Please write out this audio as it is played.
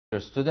Dear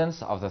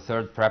students of the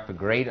third prep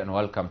grade, and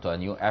welcome to a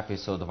new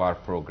episode of our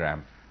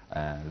program.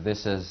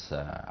 This is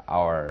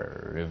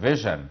our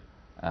revision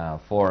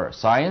for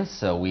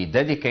science. We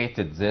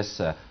dedicated this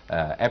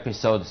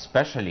episode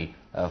especially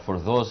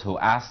for those who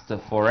asked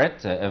for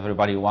it.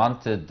 Everybody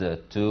wanted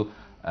to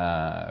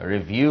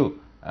review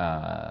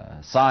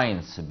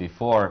science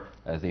before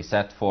they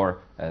set for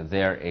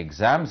their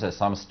exams.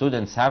 Some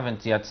students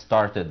haven't yet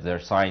started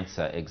their science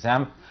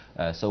exam,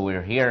 so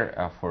we're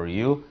here for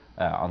you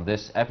on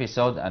this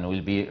episode, and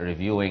we'll be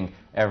reviewing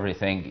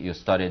everything you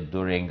studied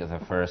during the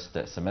first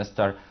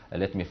semester.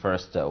 Let me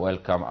first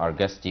welcome our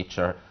guest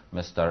teacher,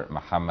 Mr.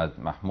 Muhammad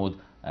Mahmoud,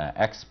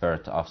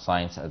 expert of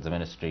science at the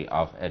Ministry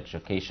of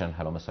Education.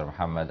 Hello, Mr.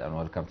 Muhammad, and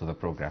welcome to the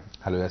program.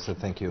 Hello, Yasser.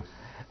 Thank you.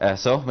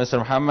 So, Mr.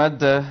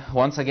 Muhammad,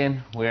 once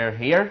again, we're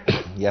here.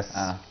 Yes.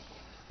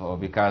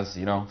 Because,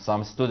 you know,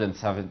 some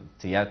students haven't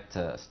yet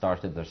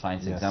started their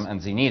science exam,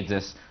 and they need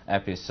this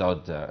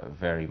episode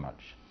very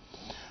much.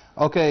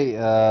 Okay,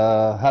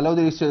 hello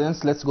dear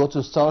students. Let's go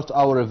to start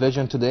our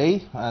revision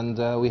today,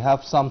 and we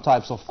have some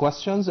types of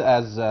questions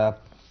as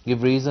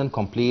give reason,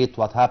 complete,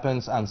 what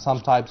happens, and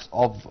some types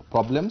of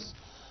problems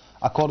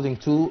according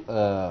to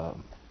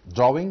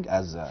drawing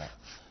as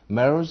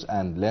mirrors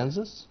and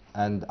lenses,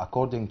 and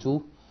according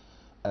to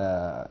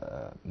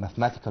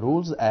mathematical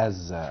rules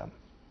as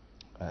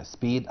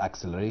speed,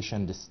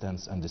 acceleration,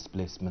 distance, and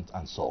displacement,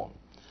 and so on.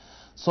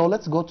 So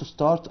let's go to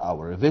start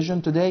our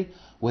revision today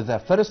with the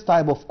first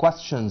type of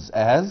questions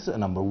as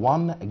number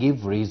one,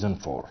 give reason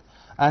for.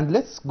 And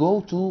let's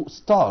go to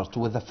start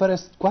with the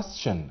first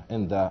question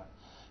in the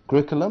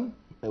curriculum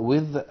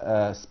with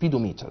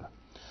speedometer.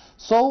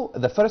 So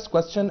the first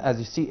question, as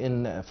you see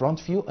in front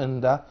of you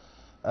in the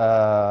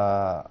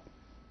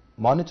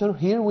monitor,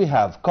 here we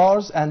have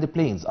cars and the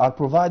planes are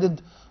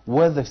provided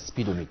with the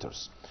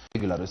speedometers.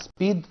 Regular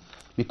speed,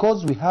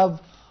 because we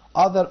have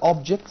other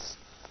objects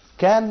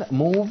can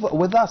move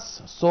with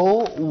us,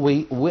 so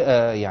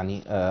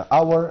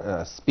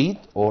our speed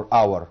or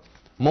our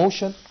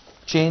motion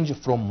change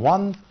from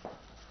one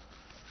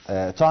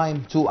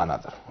time to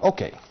another.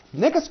 Okay,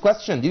 next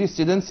question, dear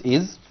students,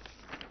 is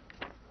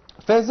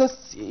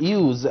physicists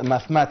use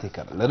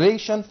mathematical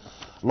relation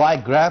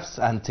like graphs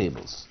and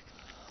tables.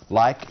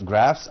 Like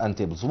graphs and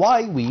tables.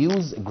 Why we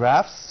use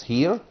graphs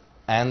here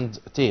and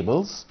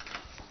tables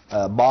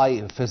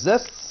by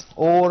physicists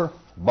or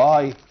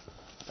by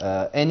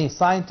any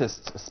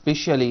scientists,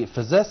 especially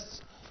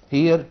physicists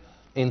here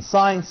in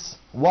science?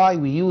 Why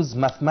we use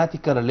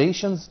mathematical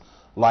relations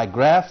like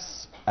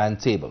graphs and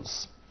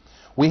tables?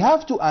 We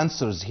have two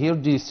answers here,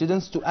 dear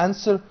students, to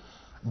answer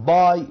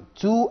by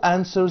two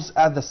answers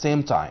at the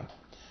same time.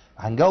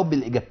 هنجاوب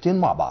بالإجابتين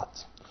مع بعض.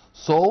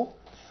 So,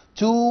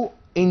 to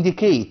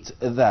indicate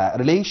the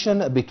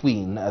relation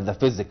between the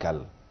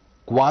physical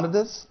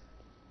quantities,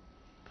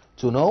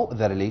 to know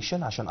the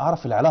relation عشان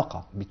أعرف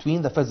العلاقة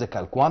between the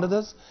physical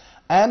quantities,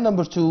 and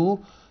number two,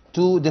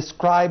 to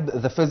describe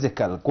the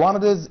physical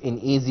quantities in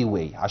easy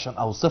way عشان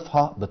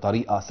أوصفها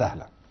بطريقة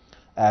سهلة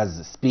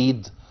as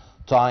speed,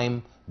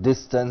 time,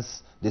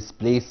 distance,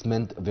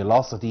 displacement,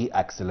 velocity,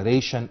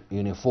 acceleration,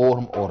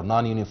 uniform or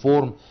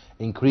non-uniform,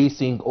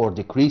 increasing or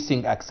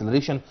decreasing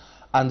acceleration,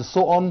 and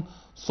so on.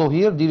 So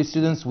here, dear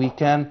students, we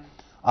can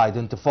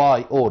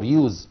identify or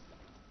use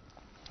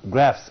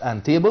graphs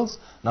and tables.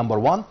 Number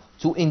one,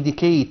 to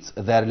indicate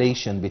the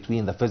relation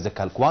between the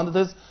physical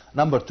quantities.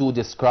 Number two,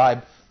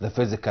 describe the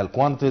physical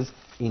quantities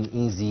in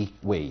easy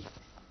way.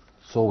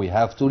 So we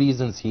have two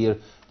reasons here,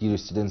 dear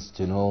students,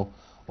 to know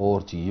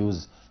or to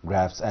use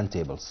graphs and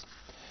tables.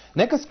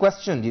 Next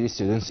question, dear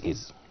students,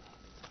 is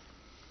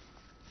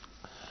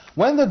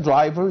when the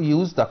driver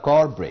used the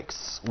car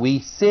brakes, we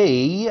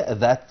say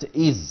that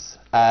is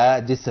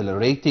a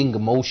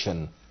decelerating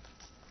motion.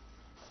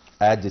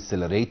 A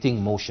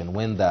decelerating motion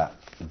when the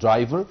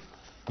driver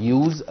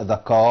use the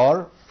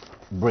car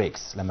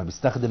brakes. لما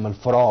بيستخدم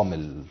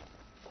الفرامل,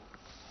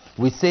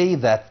 we say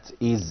that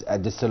is a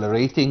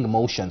decelerating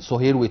motion. So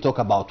here we talk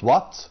about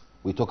what?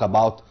 We talk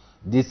about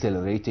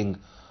decelerating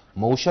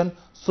motion.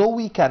 So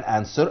we can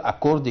answer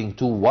according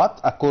to what?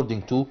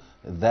 According to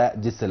the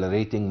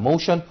decelerating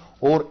motion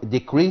or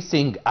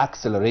decreasing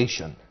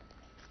acceleration.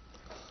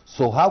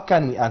 So how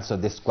can we answer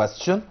this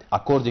question?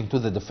 According to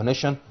the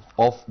definition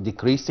of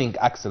decreasing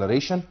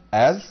acceleration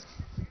as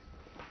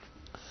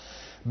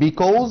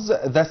because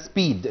the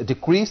speed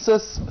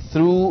decreases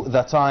through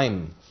the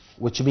time,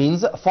 which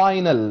means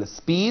final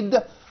speed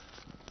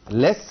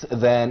less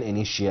than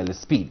initial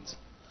speed.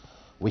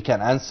 We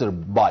can answer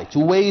by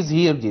two ways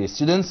here, dear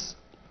students.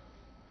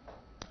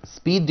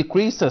 Speed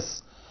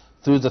decreases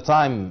through the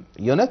time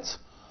unit,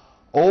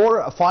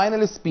 or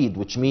final speed,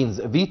 which means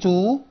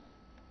V2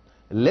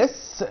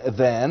 less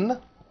than,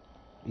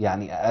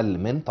 يعني أقل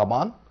من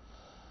طبعا,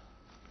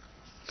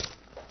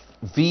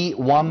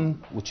 V1,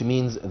 which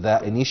means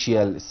the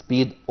initial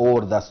speed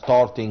or the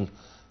starting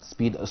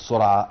speed,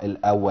 السرعة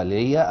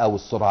الأولية أو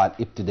السرعة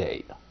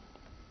الابتدائية.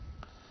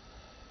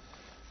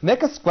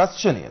 Next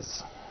question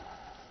is,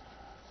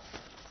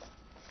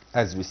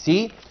 as we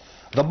see,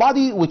 The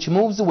body which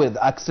moves with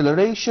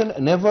acceleration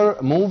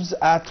never moves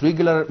at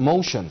regular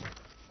motion.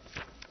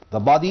 The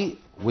body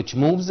which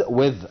moves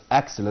with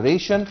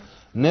acceleration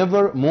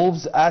never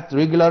moves at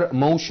regular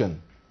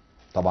motion.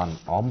 طبعا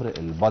عمر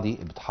البادي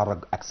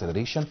بتحرك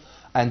acceleration,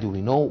 and we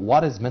know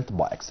what is meant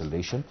by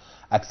acceleration.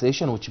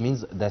 Acceleration, which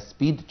means the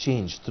speed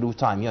change through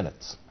time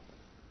units,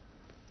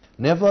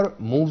 never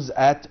moves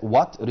at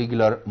what?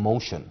 Regular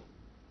motion.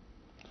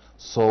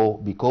 So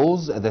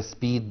because the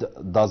speed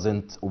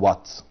doesn't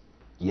what?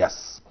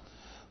 Yes.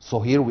 So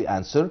here we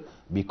answer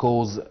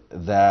because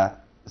the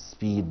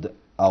speed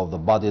of the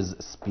body's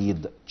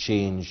speed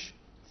change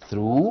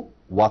through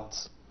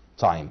what?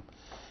 Time.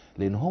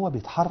 لأن هو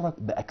بيتحرك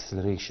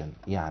بأكسلريشن،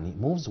 يعني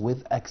moves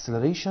with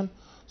acceleration,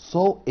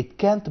 so it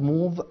can't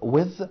move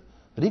with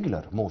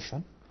regular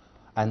motion.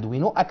 And we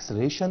know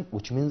acceleration,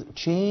 which means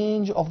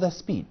change of the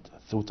speed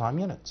through time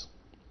units.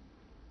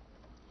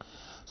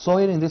 So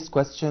here in this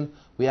question,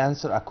 we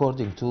answer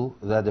according to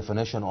the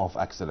definition of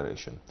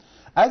acceleration.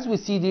 As we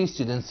see, dear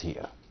students,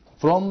 here,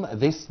 from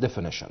these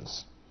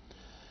definitions,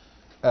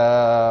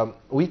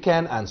 we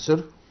can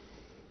answer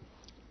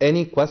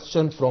any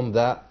question from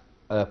the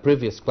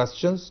previous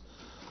questions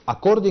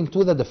according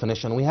to the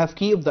definition. We have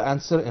key of the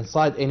answer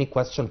inside any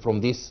question from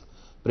these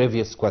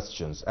previous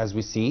questions. As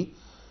we see,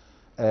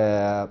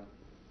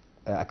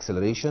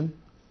 acceleration,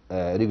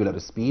 regular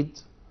speed,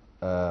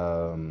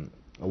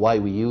 why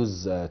we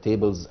use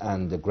tables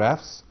and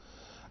graphs,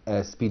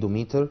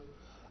 speedometer,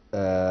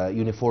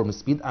 uniform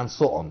speed, and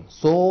so on.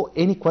 So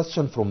any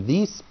question from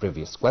these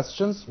previous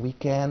questions, we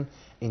can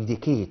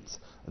indicate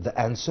the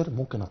answer.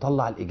 ممكن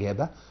أطلع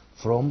الإجابة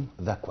from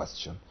the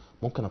question.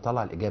 ممكن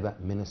أطلع الإجابة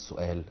من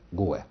السؤال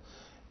جواه.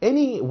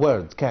 Any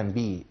word can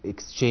be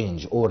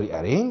exchange or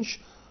rearrange.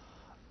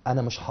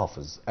 أنا مش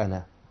حافظ.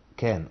 أنا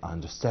can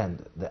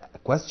understand the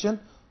question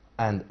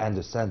and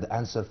understand the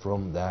answer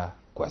from the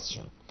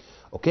question.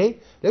 Okay,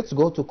 let's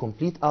go to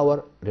complete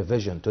our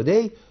revision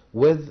today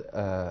with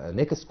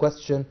next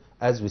question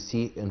as we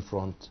see in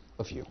front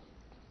of you.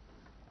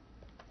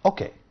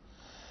 Okay,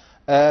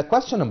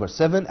 question number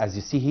 7, as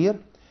you see here,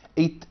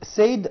 it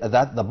said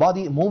that the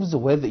body moves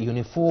with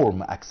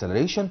uniform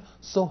acceleration.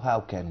 So how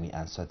can we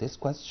answer this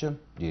question,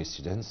 dear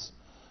students?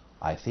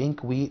 I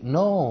think we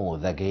know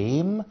the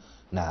game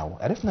now.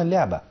 عرفنا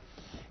اللعبة.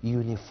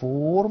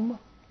 Uniform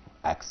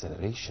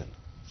acceleration.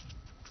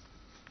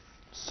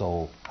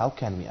 So how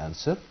can we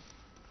answer?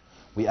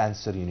 We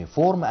answer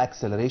uniform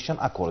acceleration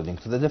according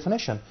to the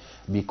definition,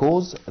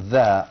 because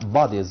the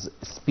body's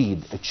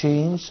speed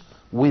change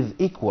with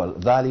equal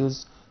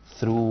values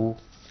through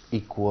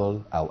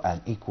equal or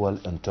unequal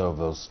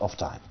intervals of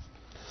time.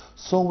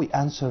 So we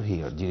answer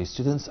here, dear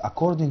students,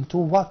 according to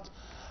what?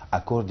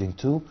 According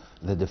to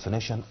the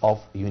definition of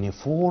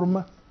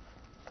uniform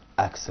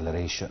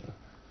acceleration.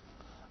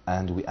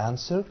 And we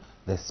answer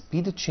the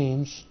speed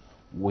change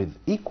with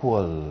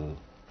equal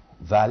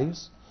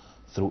values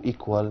through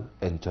equal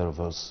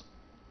intervals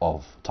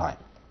of time.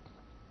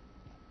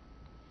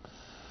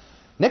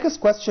 Next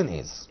question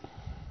is,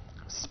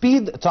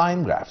 speed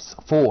time graphs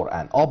for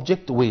an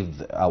object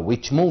with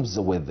which moves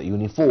with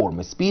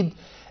uniform speed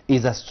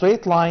is a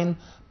straight line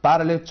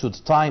parallel to the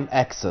time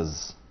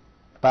axis.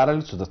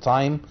 Parallel to the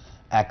time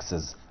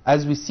axis.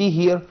 As we see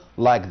here,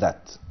 like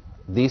that.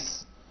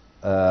 This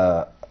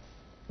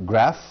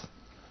graph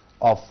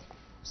of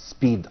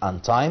speed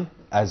and time,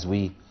 as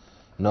we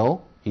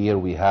know, here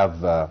we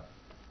have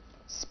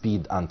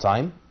speed and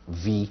time,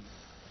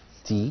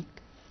 VT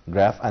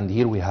graph, and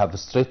here we have a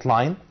straight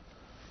line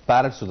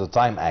parallel to the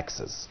time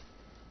axis.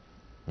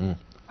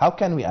 How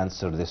can we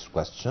answer this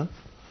question?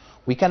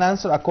 We can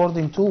answer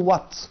according to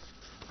what?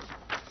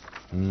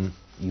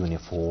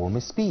 Uniform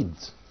speed.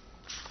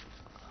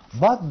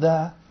 But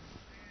the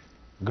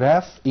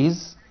graph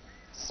is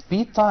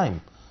speed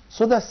time.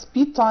 So the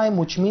speed time,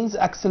 which means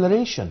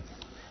acceleration.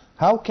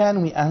 How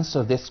can we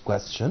answer this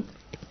question?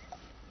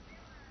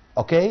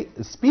 Okay,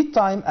 speed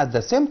time, at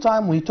the same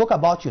time we talk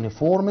about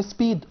uniform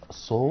speed,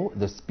 so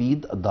the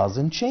speed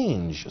doesn't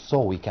change.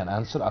 So we can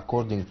answer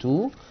according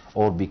to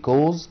or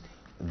because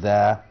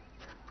the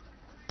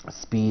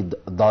speed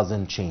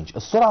doesn't change.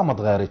 السرعة ما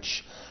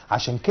اتغيرتش.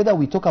 عشان كده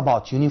we talk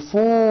about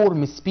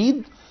uniform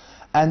speed,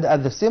 and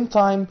at the same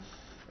time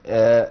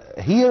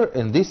here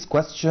in this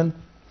question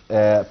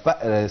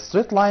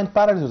straight line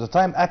parallel to the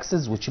time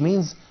axis, which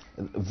means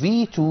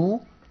V2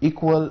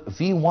 equal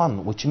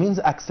V1, which means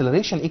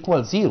acceleration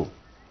equals 0.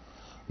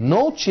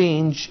 No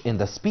change in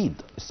the speed.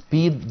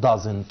 Speed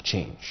doesn't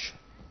change.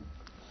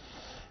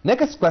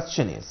 Next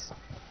question is,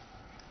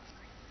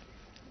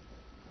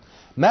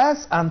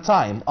 mass and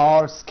time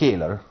are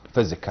scalar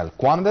physical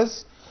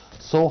quantities.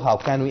 So how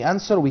can we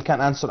answer? We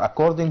can answer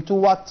according to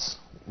what?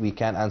 We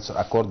can answer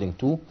according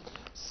to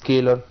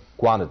scalar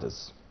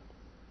quantities.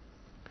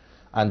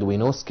 And we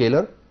know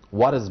scalar.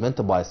 What is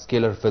meant by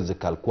scalar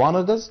physical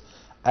quantities?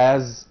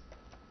 As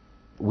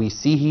we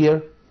see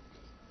here,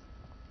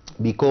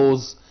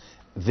 because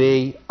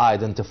they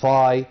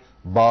identify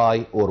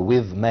by or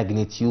with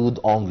magnitude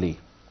only.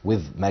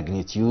 With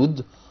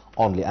magnitude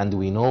only. And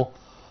we know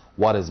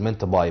what is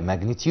meant by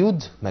magnitude.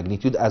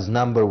 Magnitude as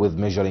number with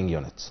measuring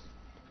unit.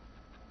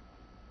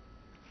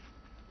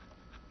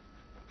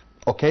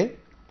 Okay.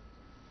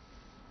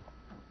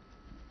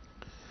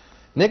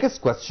 Next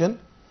question.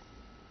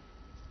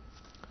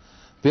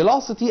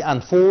 Velocity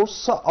and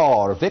force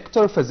are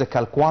vector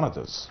physical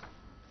quantities.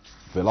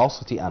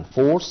 Velocity and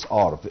force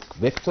are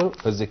vector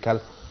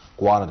physical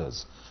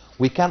quantities.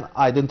 We can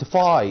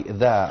identify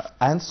the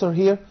answer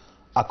here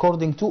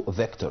according to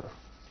vector.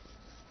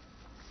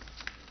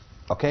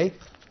 Okay?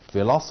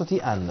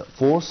 Velocity and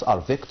force are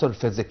vector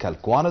physical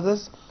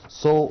quantities,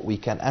 so we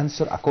can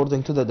answer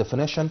according to the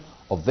definition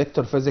of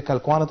vector physical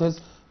quantities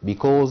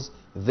because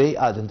they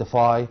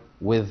identify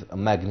with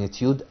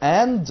magnitude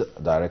and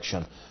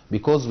direction.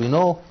 Because we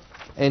know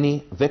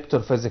any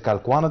vector physical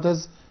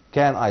quantities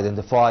can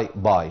identify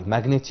by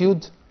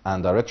magnitude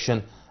and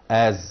direction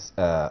as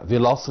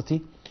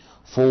velocity,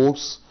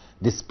 force,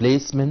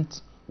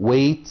 displacement,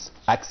 weight,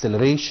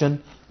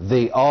 acceleration.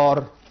 They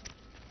are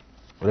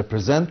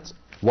represent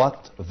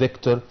what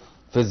vector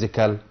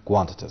physical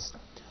quantities.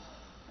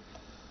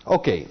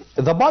 Okay,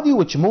 the body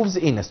which moves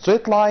in a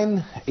straight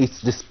line,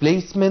 its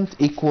displacement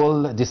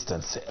equal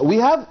distance. We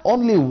have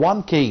only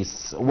one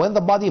case when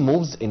the body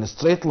moves in a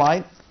straight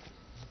line,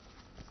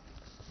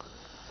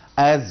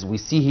 as we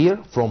see here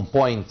from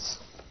point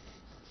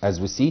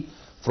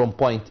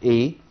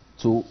A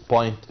to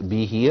point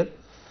B here.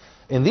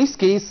 In this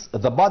case,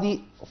 the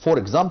body, for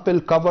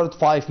example, covered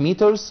 5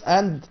 meters,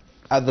 and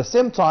at the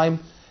same time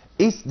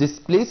its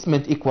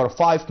displacement equal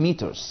 5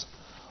 meters.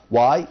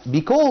 Why?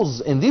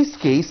 Because in this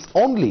case,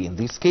 only in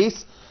this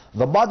case,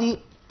 the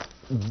body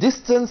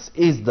distance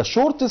is the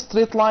shortest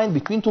straight line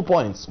between 2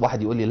 points.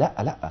 واحد يقول لي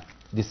لا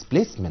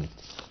displacement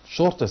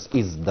shortest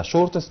is the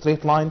shortest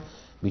straight line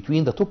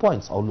between the 2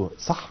 points. أقول له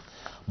صح.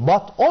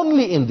 But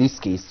only in this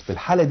case, في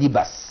الحالة دي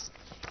بس.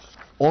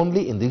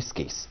 Only in this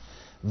case.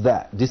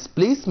 The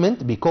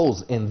displacement,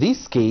 because in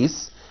this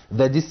case,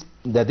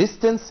 the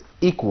distance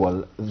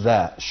equal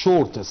the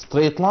shortest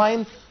straight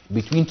line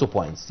between 2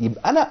 points.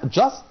 يبقى أنا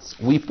just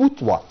we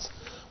put what?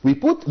 We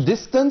put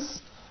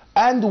distance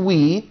and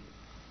we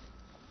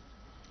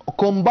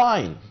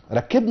combine.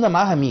 ركبنا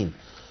معاها مين?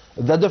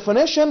 The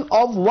definition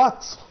of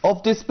what?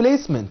 Of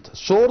displacement.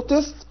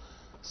 Shortest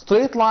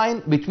straight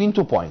line between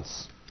 2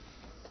 points.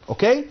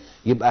 Okay?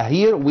 يبقى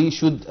here we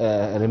should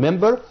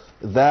remember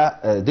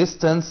the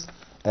distance.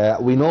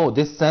 We know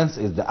distance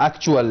is the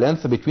actual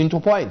length between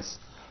 2 points.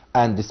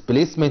 And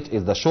displacement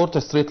is the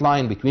shortest straight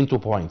line between 2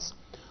 points.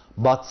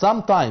 But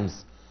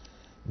sometimes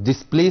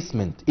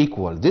displacement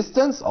equal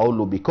distance أقول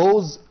له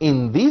because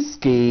in this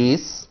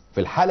case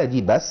في الحالة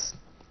دي بس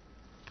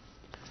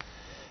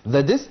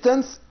the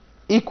distance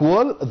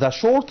equal the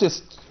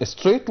shortest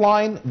straight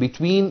line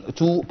between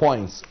 2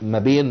 points ما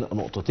بين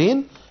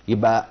نقطتين.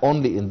 يبقى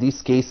only in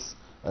this case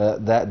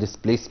the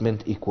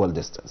displacement equal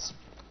distance.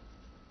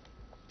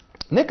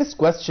 Next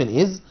question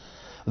is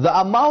the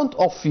amount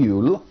of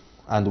fuel,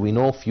 and we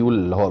know fuel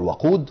اللي هو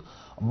الوقود,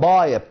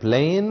 by a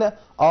plane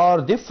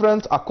are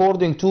different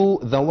according to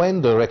the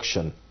wind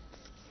direction.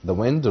 The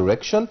wind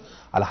direction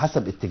على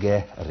حسب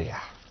اتجاه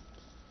الرياح.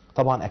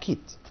 طبعا أكيد.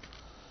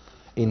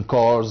 In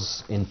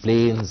cars, in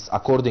planes,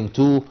 according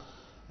to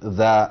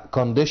the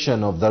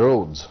condition of the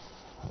road.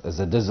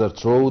 As a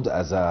desert road,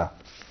 as a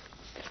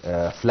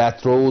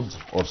flat road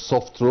or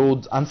soft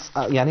road.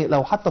 يعني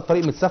لو حتى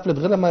الطريق متسفلت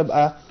غير لما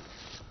يبقى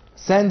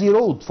sandy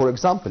road for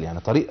example, يعني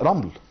طريق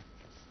رمل.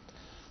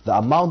 The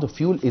amount of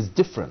fuel is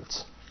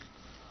different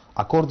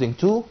according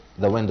to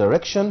the wind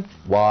direction.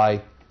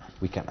 Why?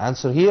 We can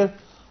answer here.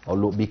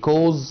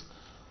 Because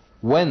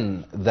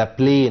when the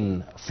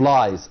plane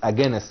flies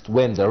against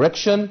wind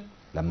direction,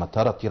 لما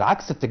الطيارة تطير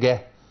عكس اتجاه,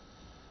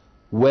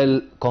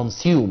 will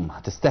consume,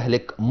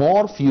 هتستهلك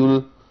more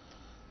fuel.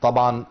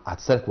 طبعا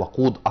هتستهلك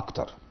وقود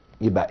أكتر.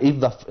 يبقى if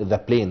the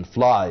plane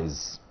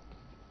flies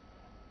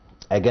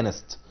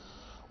against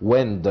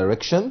wind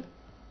direction,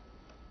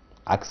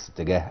 عكس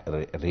اتجاه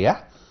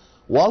الرياح,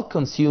 will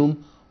consume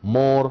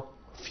more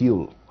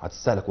fuel,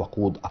 هتستهلك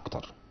وقود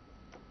أكتر.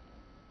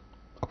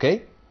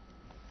 Okay?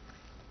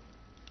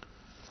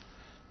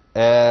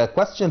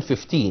 Question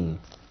 15.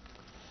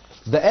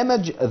 The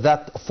image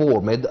that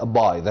formed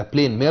by the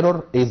plane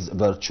mirror is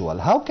virtual.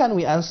 How can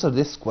we answer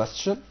this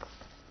question?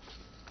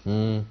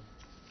 From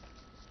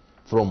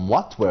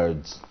what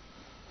words?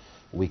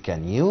 We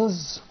can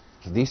use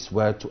this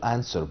word to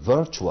answer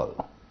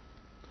virtual.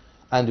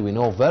 And we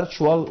know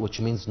virtual, which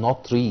means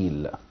not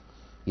real.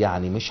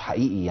 يعني مش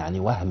حقيقي, يعني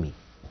وهمي.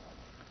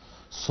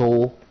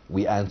 So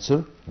we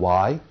answer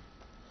why?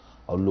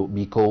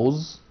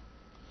 Because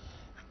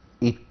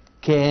it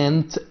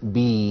can't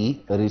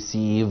be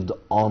received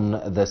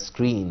on the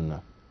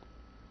screen.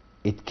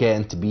 It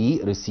can't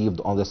be received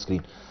on the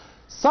screen.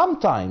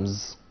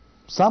 Sometimes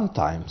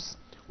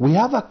we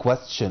have a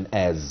question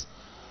as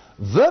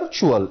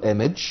virtual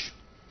image,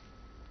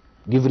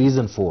 give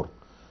reason for,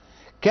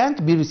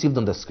 can't be received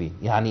on the screen.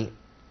 يعني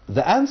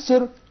the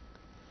answer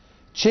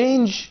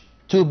change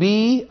to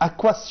be a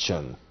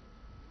question.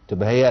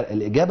 تبقى هي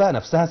الإجابة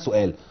نفسها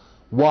سؤال.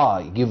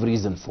 Why? Give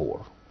reason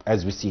for.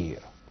 as we see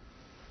here.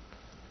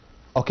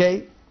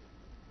 Okay,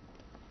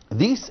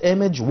 this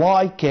image,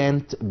 why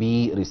can't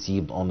be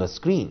received on the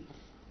screen?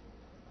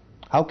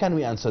 How can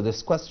we answer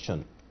this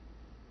question?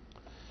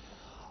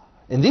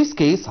 In this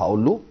case,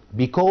 هقول له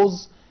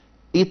because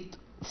it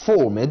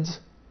formed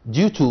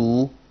due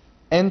to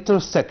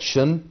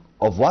intersection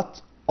of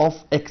what? Of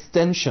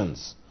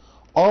extensions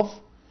of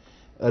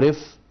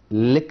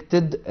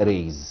reflected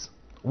rays.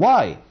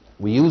 Why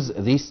we use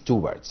these two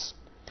words?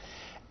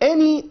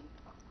 Any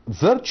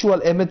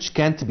virtual image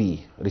can't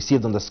be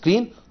received on the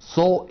screen,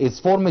 so it's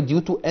formed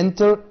due to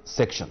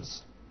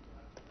intersections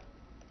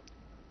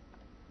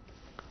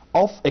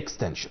of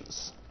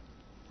extensions.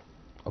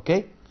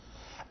 Okay,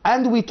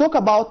 and we talk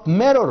about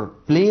mirror,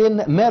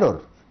 plane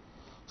mirror,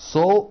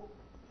 so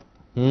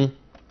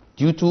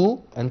due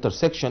to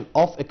intersection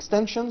of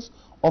extensions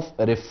of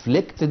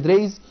reflected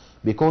rays,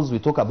 because we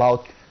talk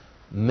about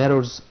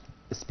mirrors,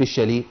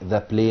 especially the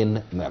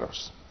plane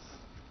mirrors.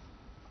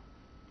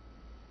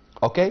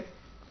 Okay,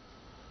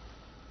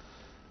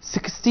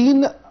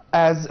 16,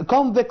 as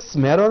convex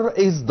mirror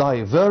is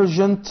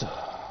divergent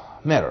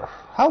mirror.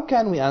 How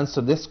can we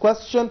answer this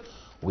question?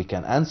 We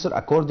can answer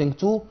according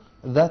to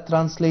the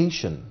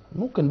translation.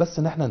 ممكن بس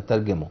ان احنا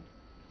نترجمه.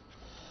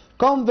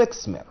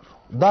 Convex mirror,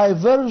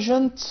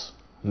 divergent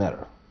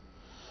mirror.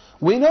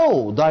 We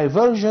know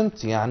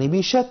divergent يعني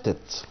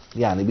بيشتت،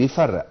 يعني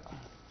بيفرق،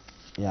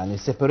 يعني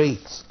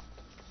separate.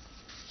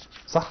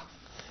 صح؟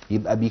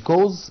 يبقى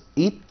because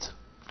it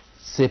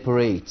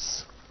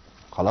separates.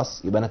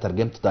 خلاص يبقى انا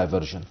ترجمت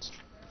divergent.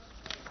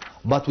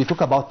 But we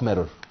talk about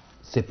mirror.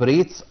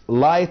 Separates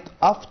light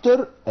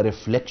after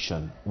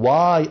reflection.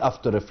 Why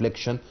after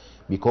reflection?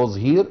 Because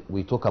here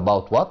we talk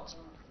about what?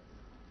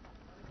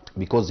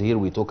 Because here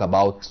we talk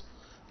about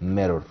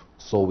mirror.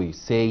 So we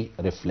say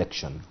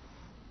reflection.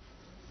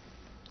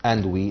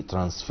 And we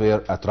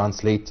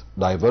translate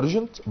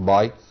divergent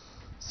by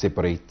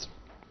separate.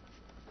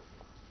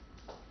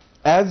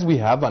 As we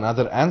have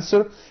another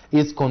answer,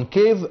 is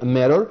concave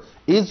mirror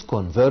is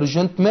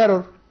convergent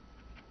mirror.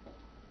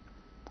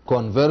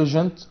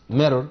 Convergent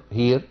mirror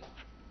here.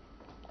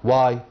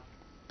 Why?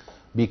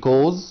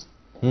 Because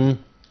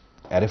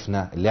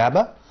عرفنا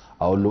اللعبة.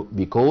 أقول له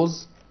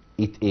because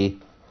it a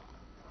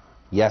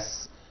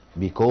yes,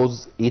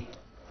 because it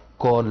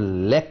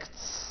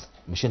collects.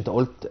 مش أنت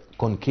قلت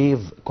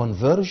concave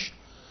converge,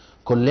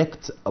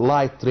 collect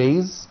light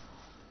rays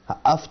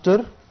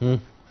after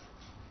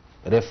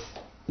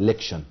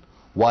reflection.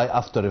 Why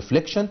after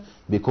reflection?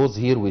 Because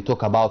here we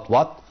talk about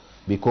what?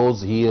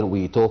 Because here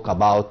we talk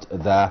about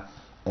the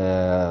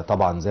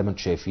طبعا زي ما انتم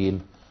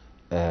شايفين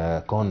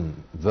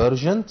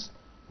convergent,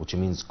 which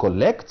means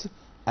collect,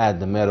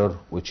 and the mirror,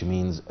 which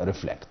means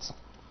reflect.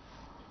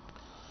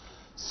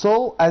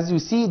 So as you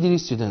see, dear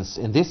students,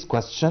 in this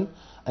question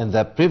and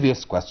the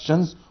previous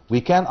questions,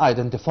 we can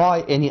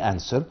identify any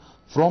answer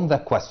from the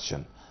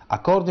question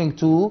according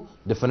to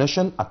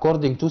definition,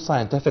 according to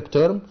scientific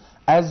term,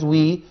 as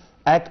we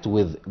act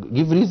with,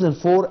 give reason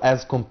for,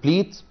 as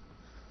complete,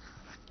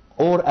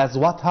 or as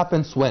what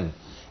happens when.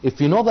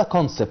 If you know the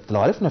concept, لو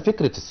عرفنا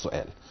فكرة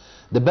السؤال,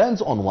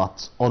 depends on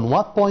what? On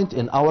what point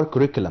in our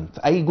curriculum.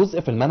 في أي جزء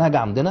في المنهج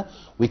عندنا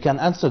we can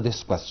answer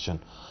this question.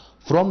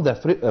 From the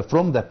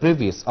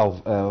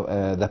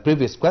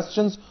previous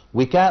questions,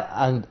 we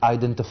can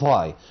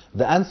identify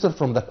the answer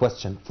from the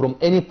question from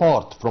any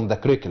part from the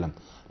curriculum.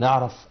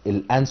 نعرف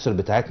الانسر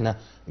بتاعتنا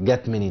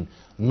جت منين.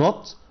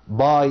 Not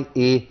by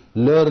a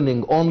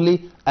learning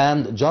only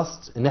and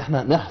just ان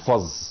احنا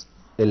نحفظ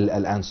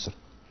الانسر.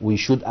 We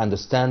should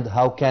understand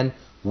how can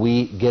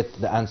we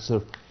get the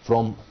answer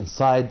from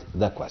inside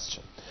the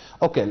question.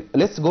 Okay,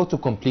 let's go to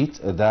complete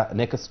the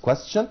next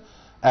question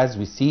as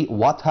we see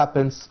what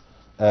happens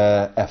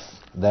if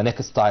the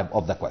next type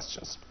of the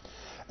questions.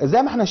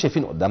 زي ما احنا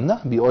شايفين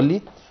قدامنا بيقول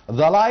لي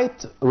the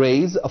light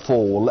rays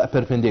fall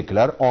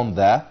perpendicular on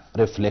the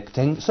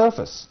reflecting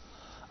surface.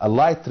 A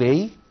light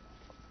ray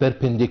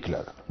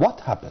perpendicular. What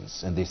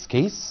happens in this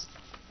case?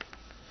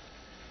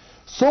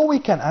 So we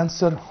can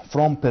answer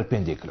from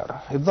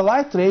perpendicular. If the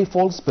light ray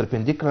falls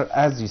perpendicular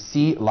as you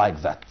see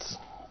like that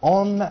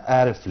on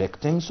a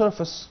reflecting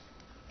surface,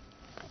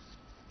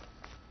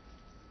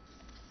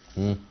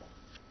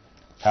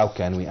 how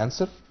can we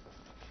answer?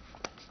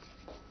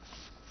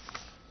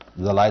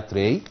 The light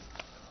ray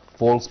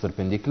falls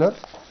perpendicular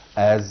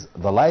as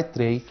the light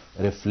ray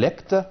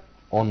reflect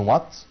on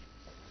what?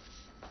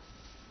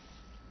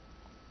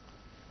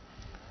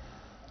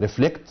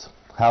 Reflect.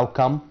 How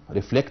come?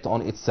 Reflect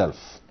on itself.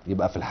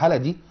 يبقى في الحالة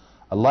دي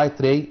a light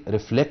ray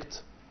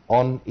reflect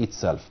on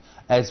itself.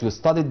 As we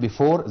studied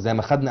before, زي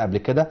ما خدنا قبل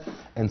كده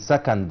in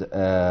second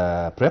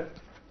prep,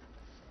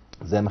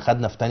 زي ما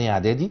خدنا في تانية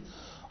إعدادي،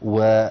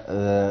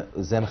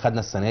 وزي ما خدنا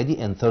السنة دي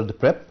in third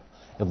prep.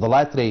 If the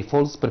light ray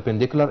falls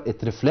perpendicular,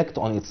 it reflects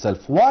on itself.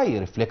 Why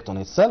reflect on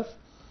itself?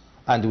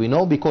 And we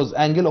know because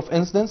angle of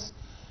incidence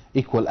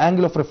equal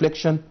angle of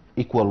reflection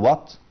equal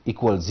what?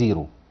 Equal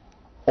 0.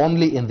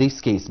 Only in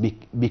this case,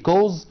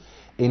 because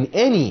in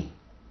any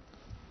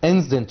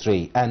incident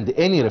ray and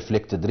any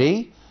reflected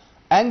ray,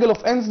 angle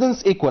of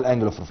incidence equal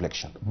angle of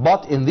reflection.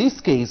 But in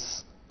this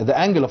case, the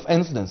angle of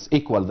incidence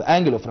equal the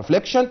angle of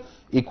reflection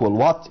equal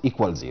what?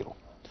 Equal 0.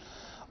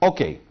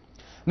 Okay.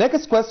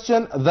 Next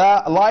question,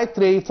 the light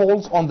ray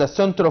falls on the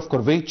center of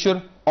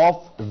curvature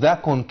of the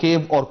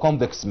concave or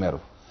convex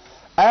mirror.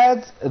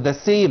 As the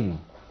same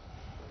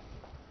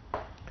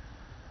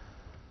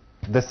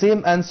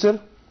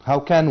answer, how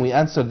can we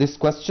answer this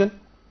question?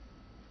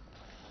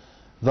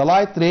 The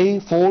light ray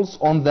falls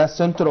on the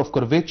center of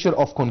curvature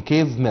of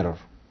concave mirror.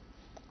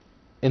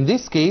 In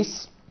this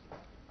case,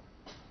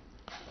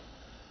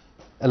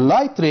 a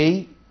light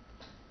ray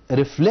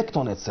reflect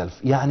on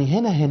itself. يعني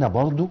هنا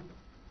برضو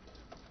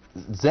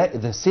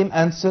the same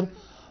answer,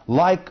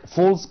 like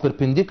falls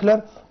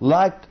perpendicular,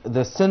 like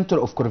the center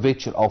of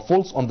curvature, or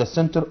falls on the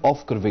center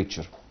of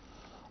curvature.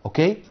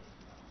 Okay?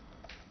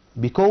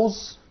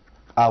 Because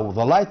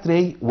the light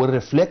ray will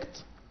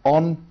reflect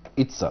on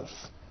itself.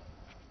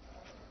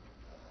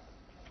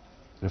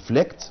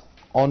 Reflect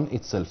on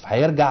itself.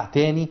 هيرجع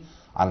تاني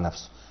على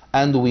نفسه.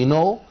 And we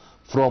know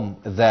from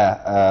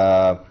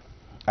the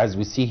as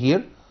we see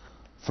here,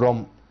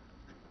 from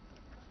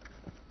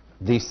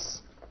this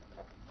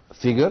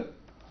figure,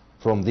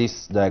 from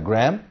this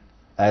diagram,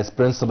 as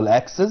principal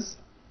axis,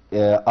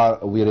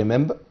 we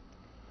remember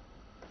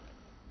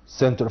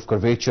center of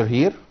curvature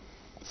here,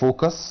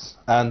 focus,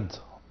 and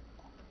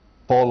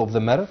pole of the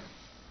mirror,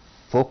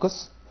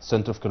 focus,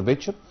 center of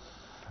curvature.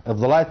 If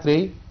the light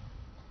ray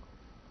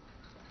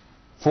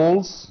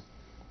falls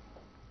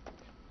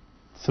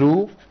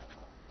through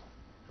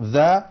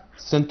the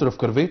center of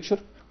curvature,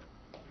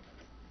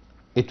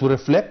 it will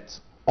reflect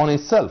on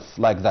itself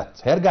like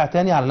that. هيرجع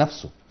تاني على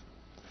نفسه.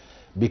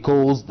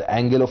 Because the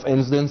angle of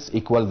incidence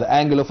equal the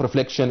angle of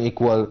reflection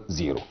equal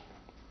 0.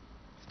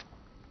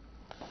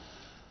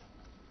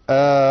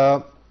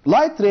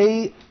 Light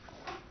ray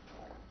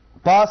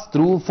pass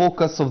through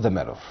focus of the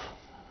mirror.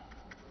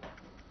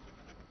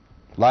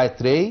 Light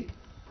ray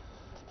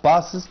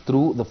passes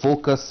through the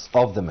focus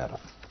of the mirror.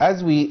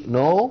 As we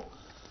know,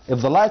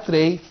 if the light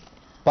ray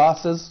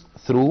passes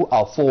through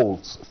or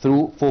falls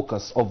through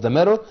focus of the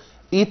mirror,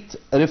 it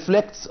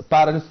reflects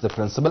parallel to the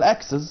principal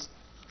axis.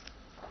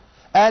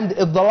 And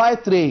if the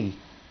light ray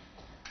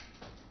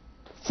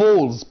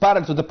falls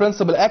parallel to the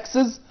principal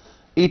axis,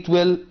 it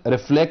will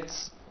reflect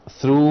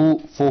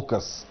through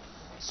focus.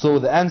 So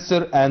the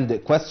answer and the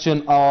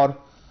question are,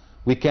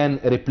 we can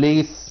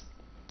replace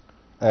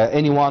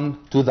any one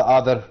to the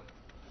other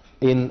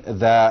in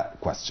the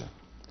question.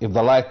 If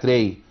the light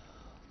ray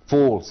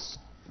falls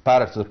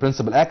parallel to the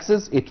principal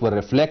axis, it will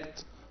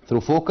reflect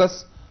through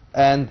focus,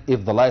 and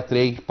if the light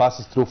ray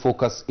passes through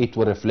focus, it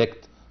will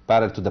reflect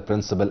parallel to the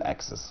principal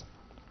axis.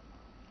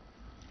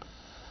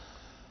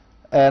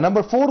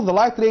 Number 4, the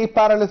light ray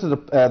parallel to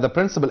the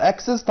principal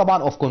axis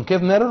طبعا of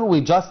concave mirror.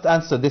 We just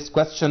answered this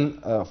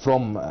question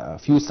from a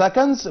few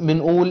seconds.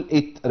 بنقول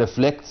it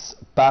reflects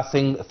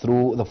passing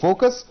through the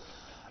focus,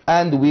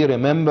 and we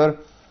remember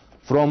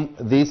from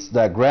this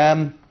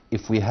diagram,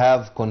 if we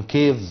have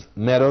concave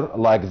mirror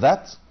like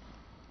that,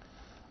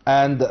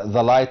 and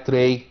the light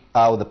ray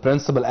or the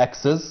principal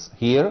axis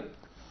here,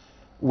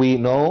 we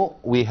know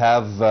we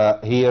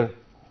have here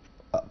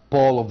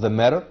pole of the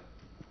mirror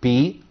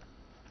P,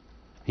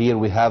 here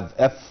we have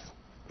F,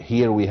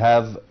 here we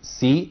have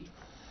C.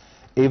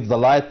 If the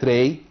light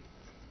ray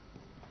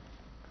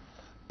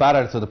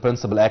parallel to the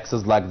principal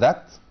axis like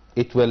that,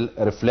 it will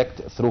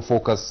reflect through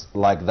focus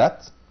like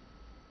that,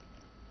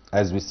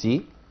 as we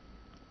see,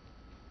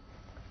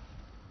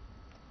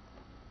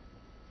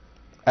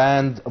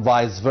 and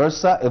vice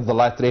versa. If the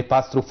light ray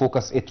passes through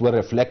focus, it will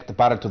reflect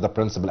parallel to the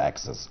principal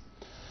axis.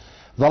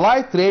 The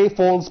light ray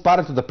falls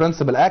parallel to the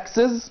principal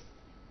axis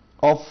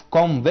of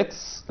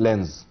convex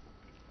lens.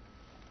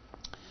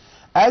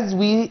 As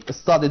we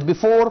studied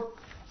before,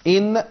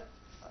 in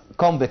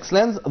convex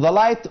lens, the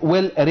light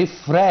will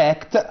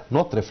refract,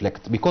 not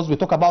reflect, because we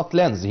talk about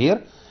lens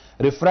here,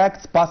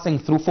 refracts passing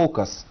through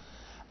focus.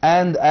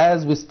 And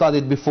as we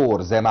studied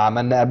before, زي ما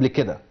عملنا قبل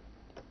كده,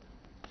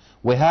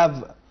 we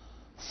have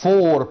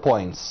 4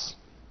 points.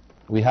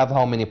 We have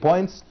how many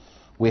points?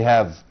 We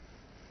have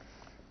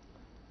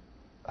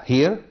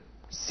here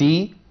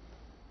C,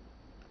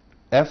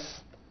 F,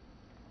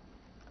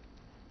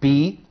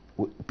 P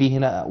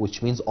هنا,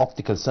 which means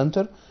optical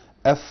center,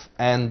 F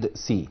and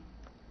C.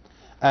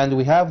 And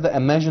we have the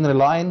imaginary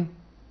line,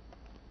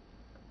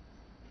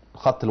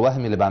 الخط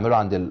الوهمي اللي بعمله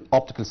عند ال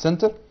optical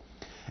center.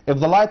 If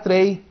the light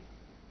ray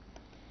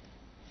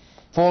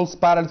falls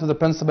parallel to the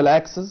principal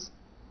axis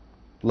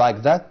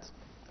like that,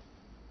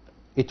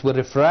 it will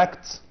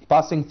refract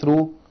passing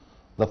through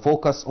the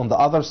focus on the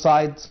other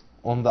side,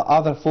 on the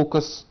other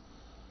focus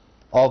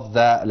of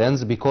the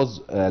lens, because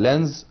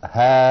lens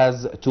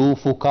has 2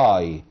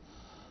 foci.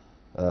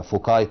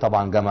 Foci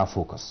طبعا جمع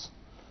focus,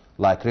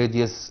 like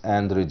radius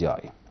and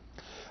radii.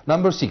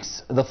 Number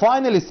 6, the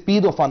final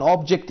speed of an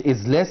object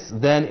is less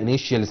than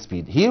initial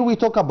speed. Here we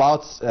talk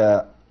about,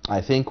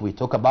 I think we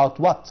talk about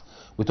what?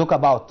 We talk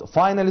about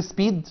final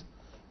speed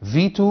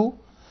V2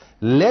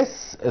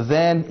 less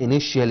than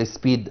initial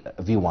speed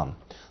V1.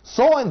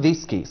 So in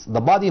this case,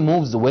 the body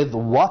moves with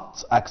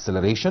what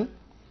acceleration?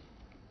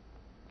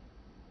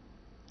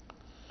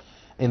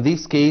 In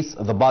this case,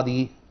 the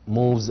body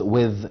moves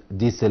with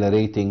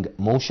decelerating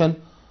motion.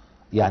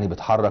 يعني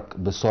بتحرك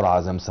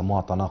بسرعة زي ما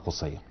بيسموها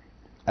تناقصية.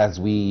 As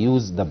we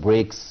use the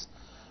brakes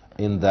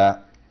in the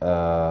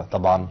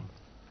طبعا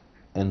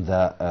in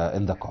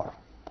the car.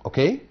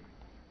 Okay?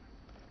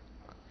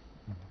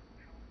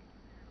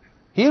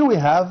 Here we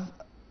have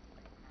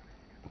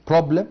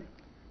problem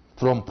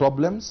from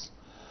problems.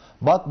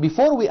 But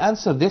before we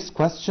answer this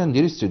question,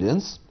 dear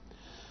students,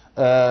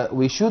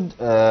 we should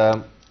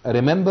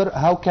remember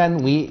how can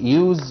we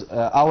use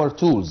our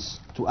tools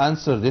to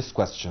answer these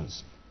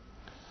questions.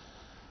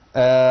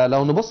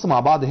 لو نبص مع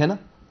بعض هنا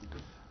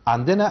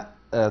عندنا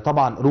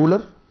طبعا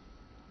ruler,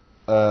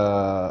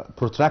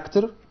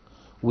 protractor.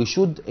 We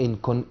should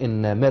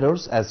in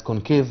mirrors as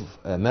concave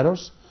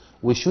mirrors,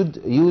 we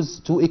should use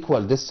two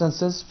equal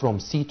distances from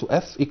C to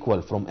F,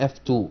 equal from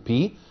F to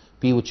P,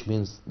 P which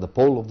means the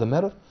pole of the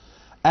mirror.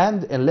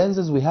 And in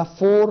lenses we have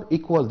four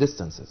equal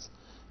distances,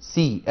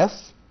 C,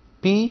 F,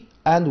 P,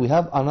 and we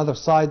have another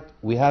side,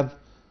 we have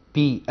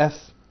P, F,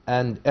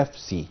 and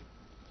FC.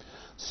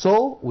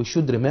 So we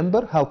should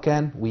remember how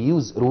can we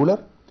use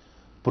ruler,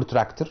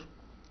 protractor.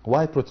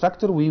 Why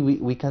protractor?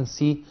 We can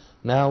see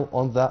now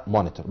on the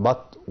monitor,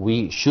 but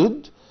we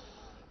should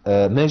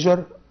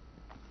measure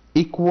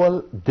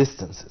equal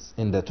distances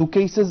in the two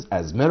cases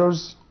as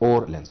mirrors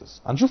or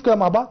lenses. هنشوف كده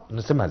مع بعض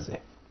نرسمها ازاي.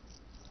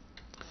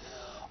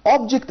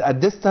 Object at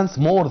distance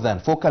more than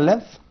focal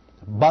length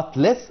but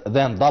less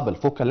than double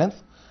focal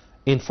length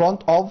in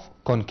front of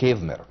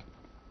concave mirror.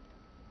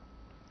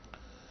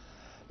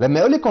 لما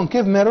يقول لي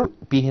concave mirror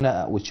P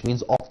هنا which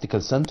means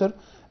optical center,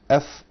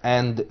 F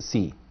and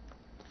C,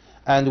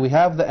 and we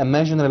have the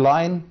imaginary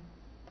line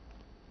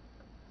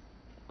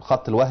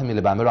الخط الوهمي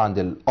اللي بعمله عند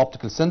ال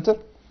optical center.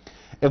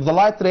 If the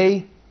light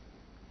ray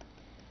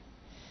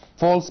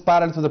falls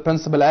parallel to the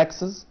principal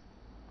axis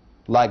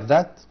like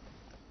that,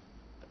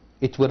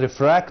 it will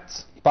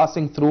refract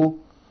passing through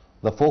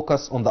the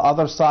focus on the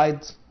other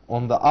side,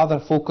 on the other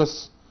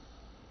focus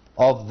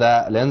of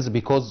the lens,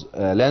 because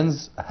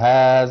lens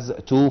has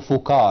two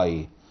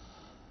foci.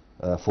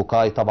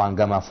 Foci طبعا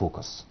جمع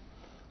focus,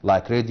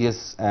 like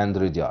radius and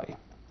radii.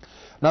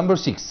 Number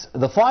 6,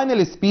 the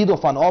final speed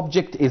of an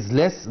object is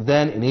less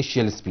than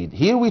initial speed.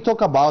 Here we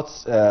talk about,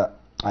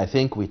 I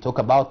think we talk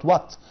about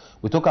what?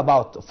 We talk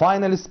about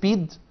final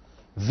speed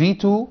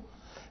V2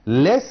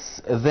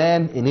 less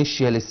than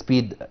initial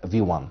speed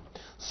V1.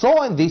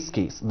 So in this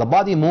case, the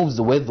body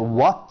moves with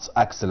what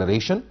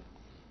acceleration?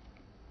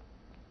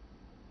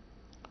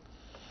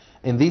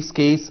 In this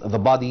case, the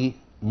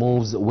body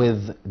moves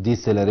with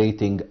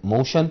decelerating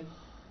motion.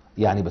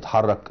 يعني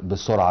بتحرك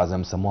بسرعة زي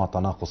ما بيسموها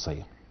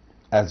تناقصية.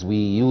 As we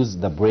use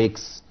the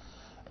brakes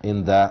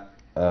in the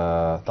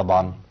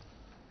طبعا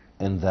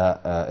in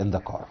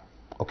the car.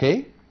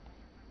 Okay?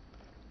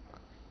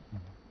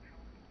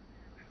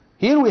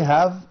 Here we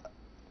have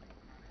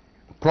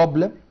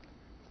problem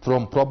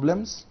from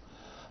problems.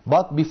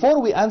 But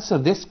before we answer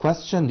this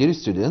question, dear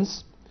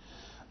students,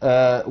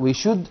 we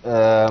should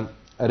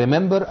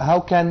remember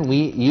how can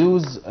we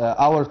use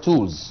our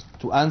tools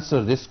to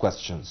answer these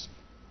questions.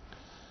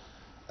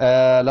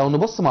 لو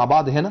نبص مع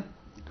بعض هنا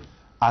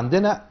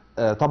عندنا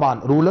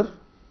طبعا ruler,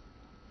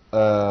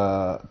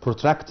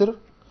 protractor.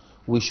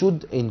 We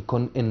should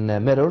in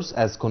mirrors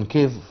as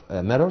concave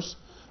mirrors,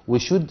 we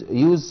should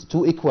use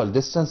two equal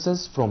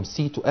distances from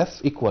C to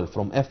F, equal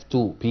from F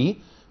to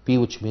P, P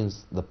which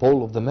means the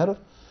pole of the mirror.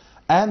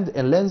 And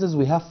in lenses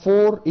we have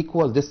four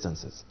equal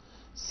distances,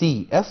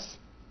 C, F,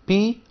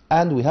 P,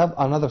 and we have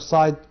another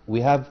side,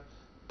 we have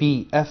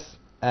P, F,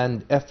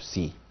 and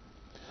FC.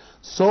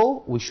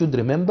 So we should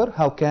remember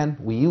how can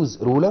we use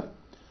ruler,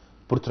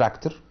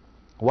 protractor.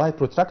 Why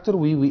protractor?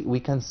 We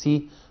can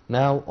see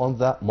now on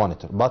the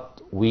monitor,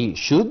 but we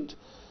should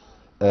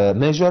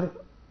measure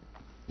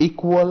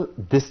equal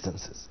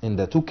distances in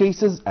the two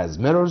cases as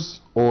mirrors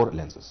or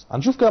lenses.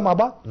 هنشوف كده مع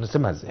بعض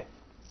نرسمها ازاي.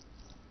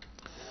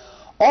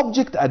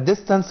 Object at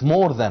distance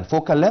more than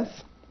focal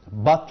length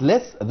but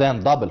less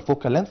than double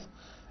focal length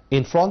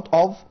in front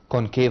of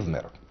concave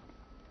mirror.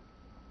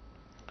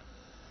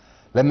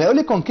 لما يقول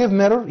لي concave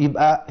mirror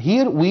يبقى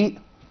here we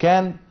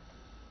can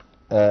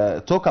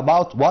talk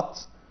about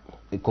what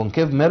a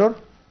concave mirror.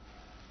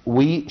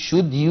 We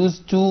should use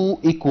two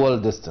equal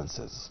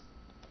distances.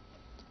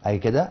 أي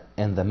كده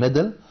in the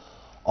middle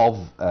of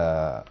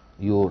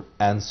your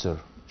answer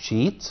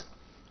sheet.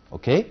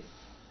 Okay,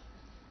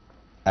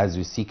 as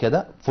you see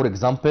كده for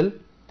example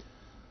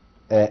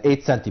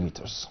 8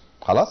 centimeters.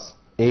 خلاص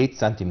 8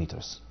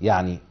 centimeters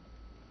يعني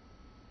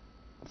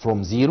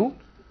from 0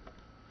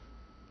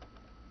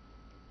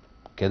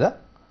 كده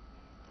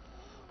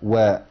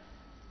و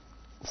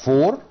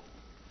 4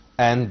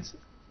 and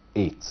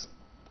 8.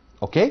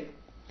 Okay,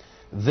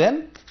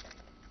 then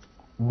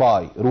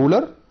by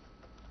ruler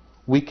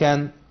we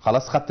can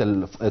خلاص خدت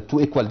ال two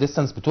equal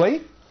distance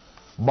بتوعي.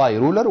 By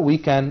ruler we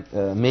can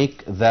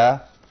make the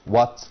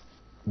what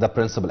the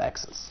principal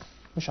axis.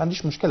 مش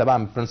عنديش مشكلة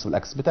بعمل principal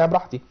axis بتاعي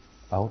براحتي.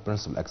 اهو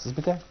البرنسبل اكسس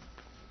بتاعي.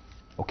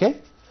 اوكي.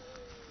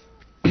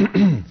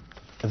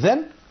 then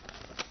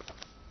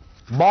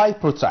by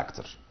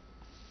protractor،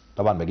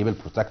 طبعا بجيب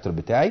البروتراكتور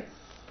بتاعي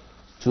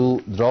to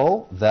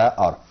draw the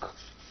arc.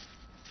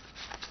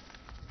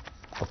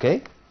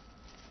 okay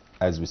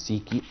as we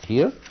see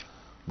here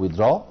we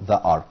draw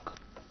the arc.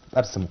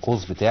 ارسم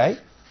قوس بتاعي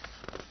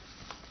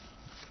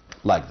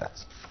like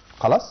that.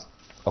 خلاص.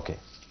 okay.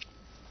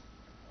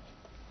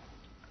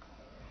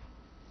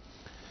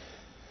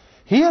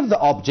 Here the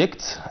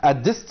object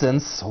at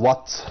distance,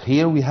 what?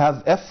 Here we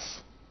have F,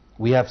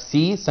 we have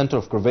C, center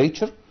of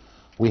curvature,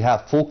 we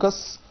have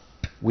focus,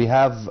 we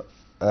have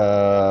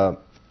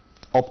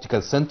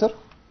optical center,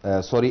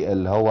 sorry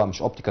اللي هو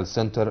مش optical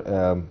center,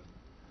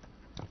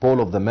 pole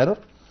of the mirror.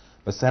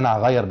 بس هنا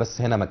هغير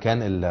بس هنا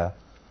مكان ال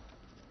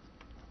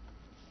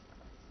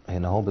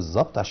هنا اهو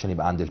بالظبط عشان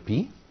يبقى عند ال P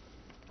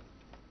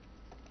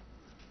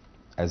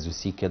as you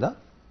see كده.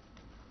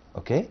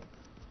 اوكي.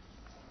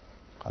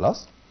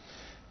 خلاص.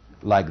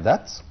 like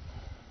that.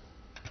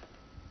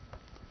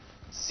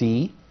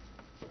 C,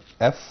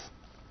 F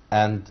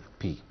and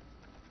P.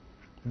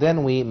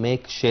 Then we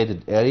make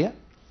shaded area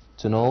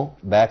to know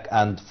back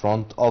and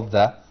front of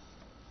the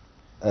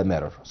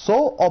mirror.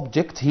 So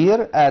object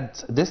here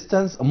at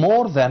distance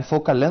more than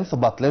focal length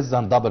but less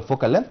than double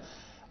focal length,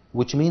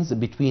 which means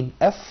between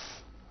F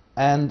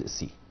and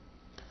C.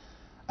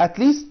 At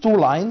least two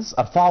lines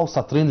ارفعوا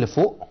سطرين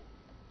لفوق.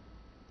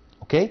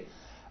 Okay.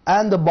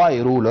 And by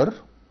ruler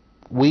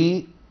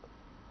we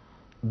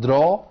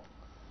draw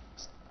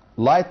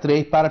light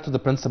ray parallel to the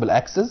principal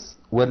axis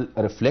will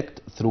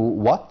reflect through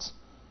what?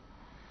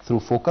 Through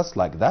focus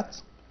like that.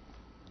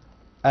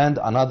 And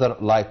another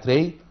light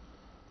ray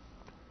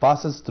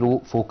passes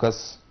through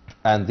focus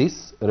and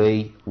this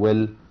ray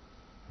will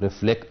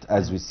reflect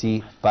as we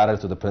see parallel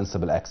to the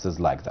principal axis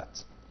like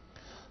that.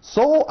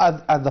 So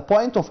at the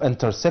point of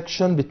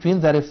intersection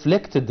between the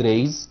reflected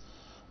rays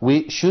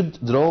we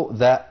should draw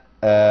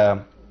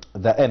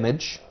the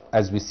image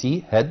as we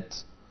see head.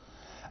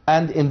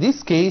 And in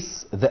this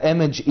case the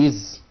image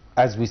is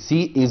as we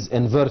see is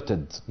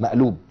inverted.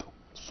 مقلوب.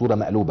 الصورة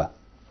مقلوبة.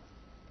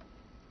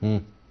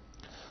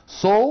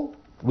 So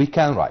we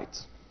can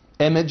write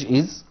image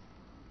is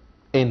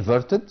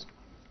inverted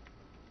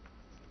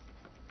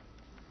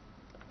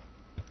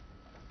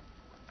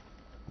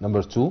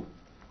number 2.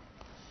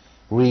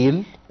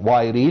 Real.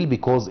 Why real?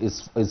 Because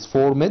is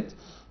formed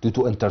due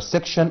to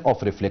intersection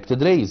of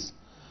reflected rays.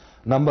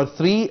 number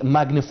 3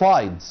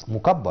 magnified.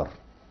 مكبر.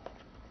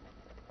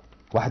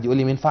 واحد يقول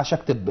لي ما ينفعش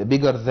اكتب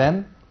bigger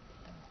than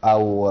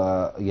او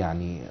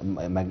يعني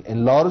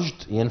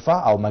enlarged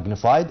ينفع او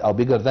magnified او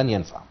bigger than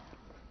ينفع.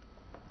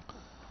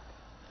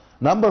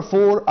 number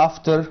 4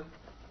 after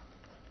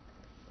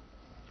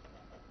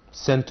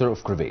center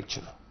of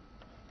curvature.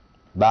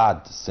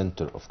 بعد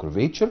center of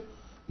curvature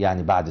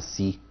يعني بعد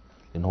السي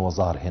لان هو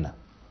ظهر هنا.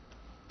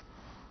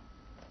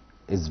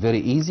 It's very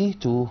easy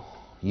to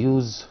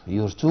use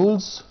your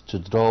tools to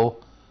draw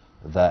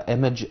the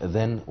image,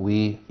 then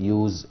we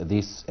use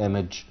this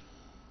image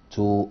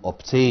to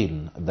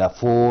obtain the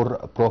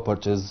 4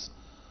 properties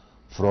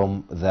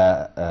from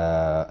the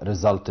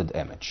resulted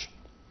image.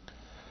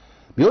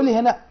 بيقول لي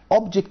هنا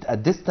object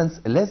at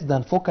distance less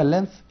than focal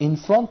length in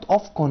front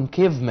of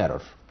concave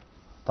mirror.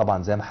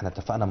 طبعا زي ما احنا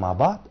اتفقنا مع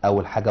بعض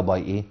اول حاجه by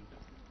ايه؟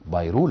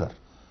 by ruler.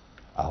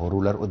 اهو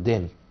ruler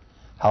قدامي.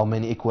 How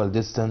many equal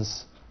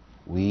distance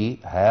we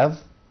have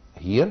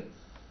here?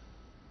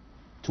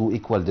 2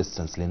 equal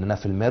distance لان انا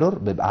في الميرور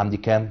بيبقى عندي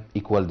كام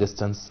equal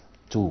distance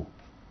 2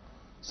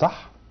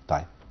 صح.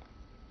 طيب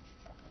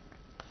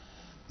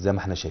زي ما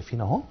احنا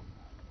شايفين اهو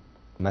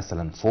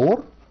مثلا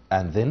 4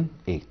 and then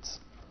 8.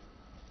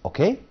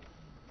 okay.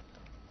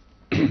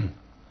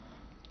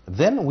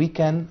 then we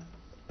can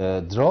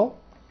draw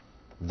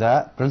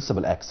the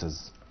principal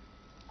axis.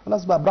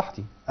 خلاص بقى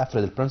براحتي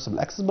افرد البرنسبل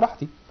axis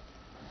براحتي.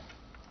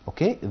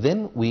 okay.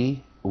 then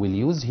we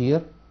will use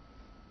here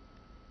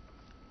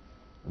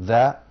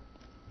the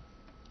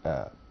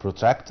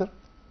protractor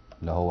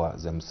اللي هو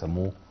زي ما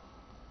بيسموه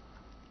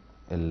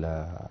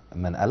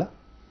المنقلة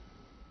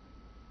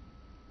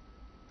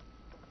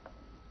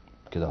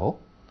كده اهو.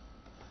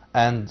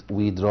 and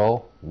we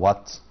draw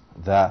what?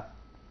 the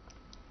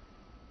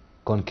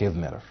concave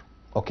mirror.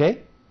 okay.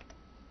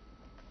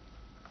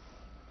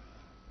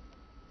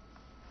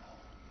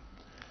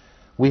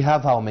 we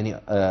have how many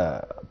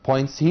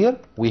points here?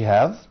 we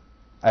have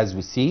as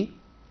we see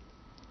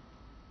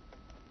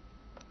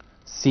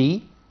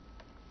C,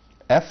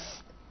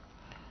 F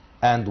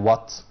and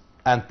what?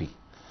 and P.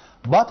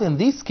 But in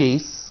this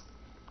case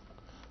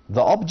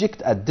the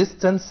object at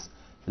distance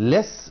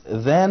less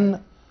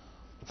than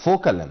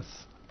focal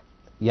length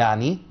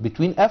يعني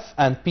between F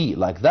and P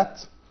like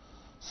that.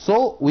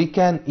 So we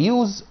can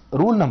use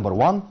rule number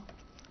 1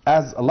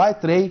 as a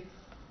light ray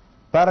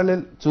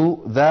parallel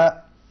to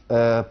the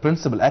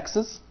principal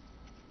axis.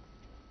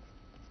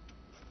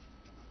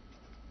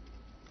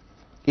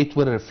 It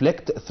will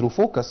reflect through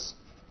focus.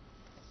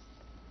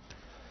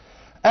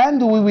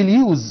 And we will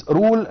use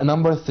rule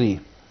number 3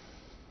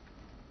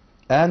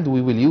 and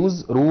we will use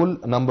rule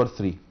number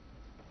 3.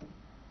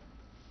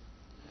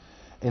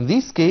 In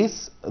this case,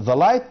 the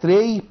light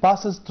ray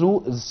passes through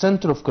the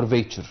center of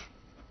curvature,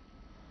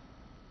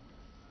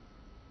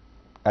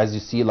 as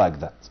you see like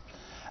that.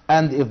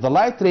 And if the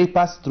light ray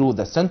passes through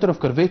the center of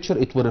curvature,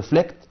 it will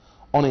reflect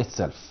on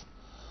itself.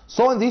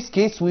 So in this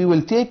case, we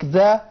will take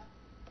the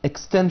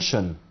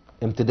extension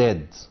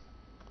امتداد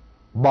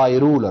by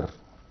ruler.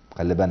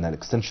 خلي بالنا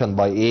الاكستنشن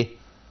by ايه؟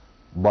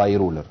 by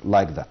ruler,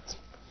 like that.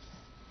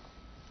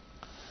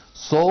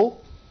 So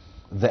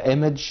the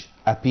image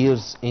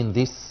appears in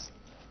this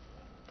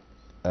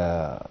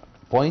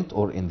point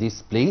or in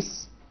this place,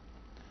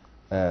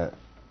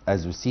 as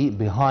we see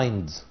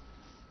behind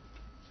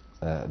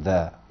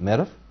the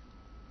mirror،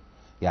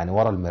 يعني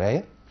ورا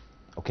المراية.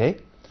 اوكي،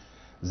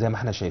 زي ما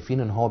احنا شايفين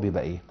ان هو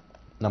بيبقى ايه؟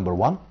 number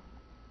 1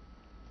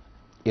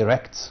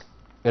 erect.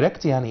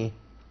 erect يعني ايه؟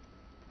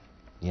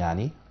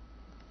 يعني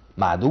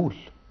معدول،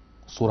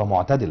 صورة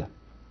معتدلة.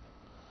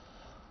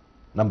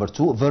 number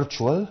 2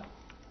 virtual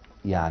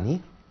يعني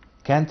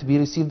can't be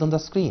received on the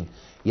screen،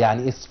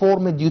 يعني is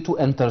formed due to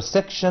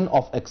intersection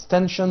of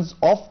extensions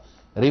of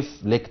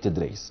reflected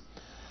rays.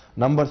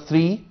 number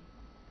 3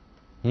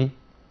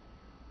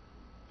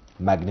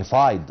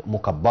 magnified،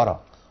 مكبرة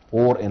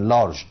or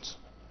enlarged،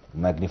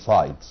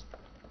 magnified.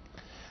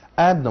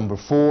 And number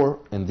 4,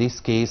 in this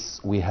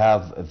case we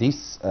have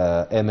this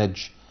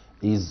image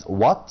is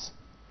what?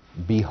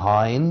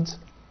 Behind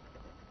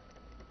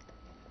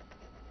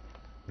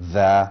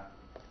the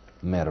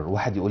mirror.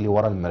 واحد يقول لي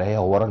ورا المراية،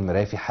 هو ورا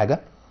المراية في حاجة؟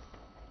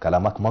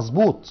 كلامك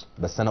مظبوط،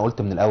 بس انا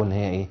قلت من الاول ان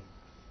هي ايه؟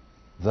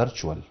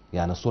 virtual،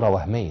 يعني صورة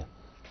وهمية.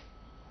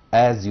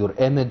 as your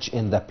image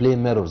in the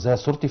plane mirror، زي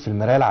صورتي في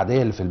المراية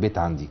العادية اللي في البيت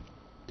عندي،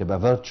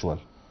 تبقى virtual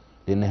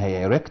لان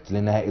هي erect،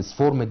 لانها is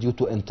formed due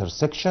to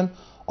intersection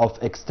of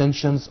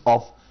extensions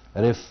of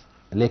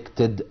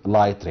reflected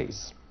light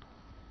rays.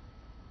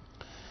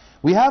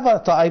 We have a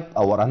type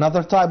or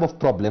another type of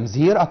problems.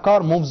 Here a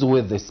car moves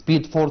with the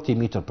speed 40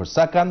 meters per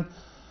second.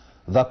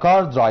 The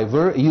car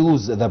driver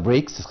use the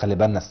brakes. خلي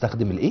بالنا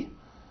استخدم الايه؟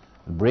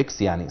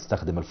 البريكس يعني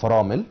استخدم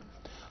الفرامل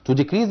to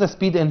decrease the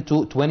speed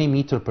into 20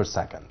 meters per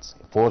second.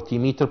 40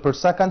 meters per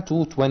second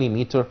to 20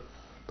 meters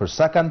per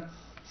second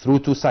through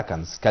 2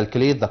 seconds.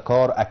 Calculate the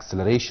car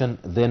acceleration,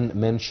 then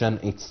mention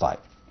its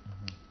type.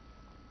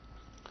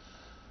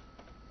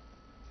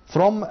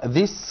 From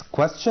this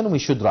question we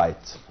should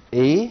write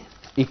A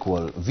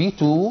equal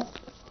V2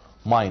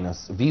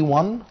 minus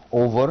V1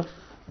 over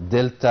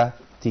delta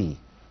T.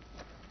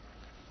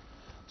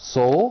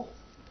 So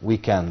we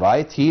can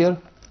write here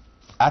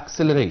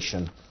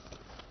acceleration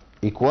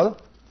equal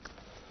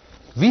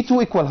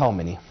V2 equal how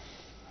many?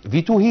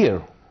 V2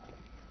 here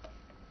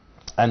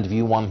and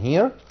V1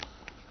 here,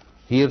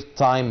 here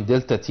time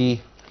delta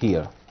T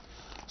here.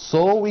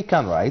 So we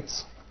can write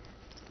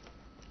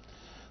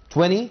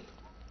 20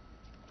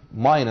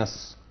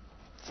 minus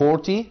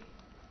 40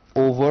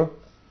 over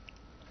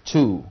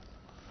 2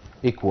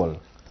 equal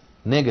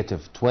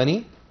negative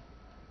 20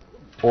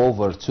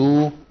 over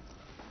 2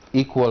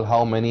 equal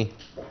how many?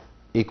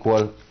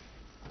 Equal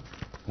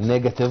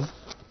negative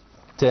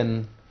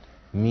 10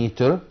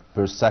 meter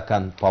per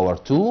second power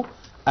 2,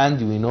 and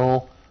we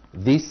know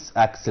this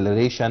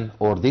acceleration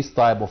or this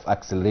type of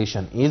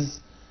acceleration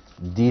is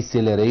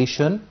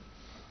deceleration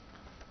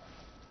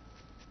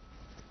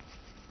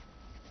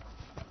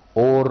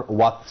or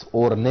what?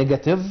 Or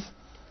negative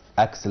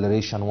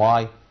acceleration.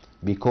 Why?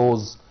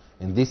 Because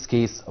in this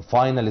case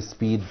final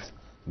speed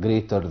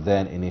greater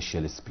than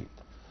initial speed.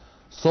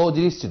 So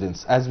dear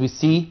students, as we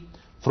see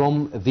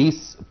from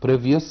these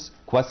previous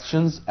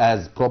questions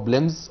as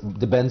problems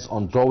depends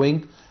on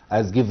drawing,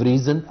 as give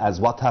reason, as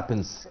what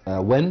happens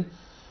when,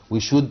 we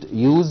should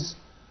use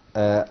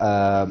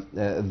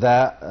the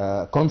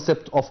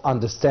concept of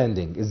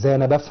understanding. ازاي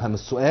انا بفهم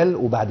السؤال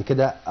وبعد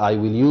كده I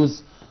will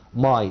use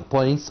my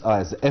points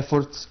as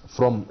efforts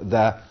from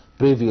the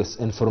previous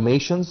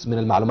informations من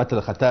المعلومات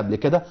اللي خدتها قبل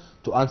كده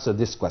to answer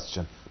this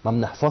question. ما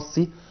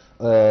بنحفظش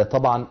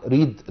طبعا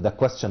read the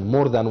question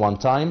more than one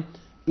time,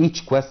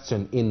 each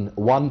question in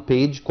one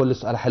page، كل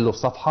سؤال حله في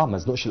صفحة، ما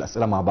نزنقش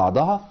الأسئلة مع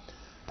بعضها.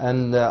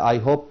 And I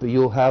hope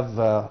you have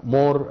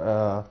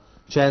more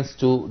chance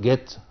to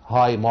get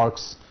high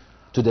marks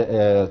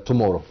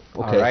tomorrow.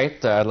 Okay. All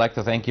right. I'd like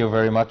to thank you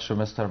very much,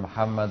 Mr.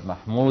 Muhammad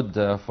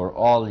Mahmoud, for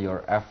all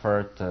your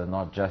effort,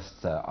 not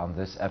just on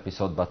this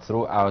episode, but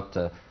throughout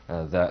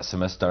the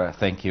semester.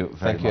 Thank you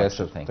very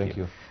much. Thank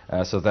you.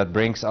 So that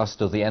brings us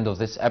to the end of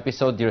this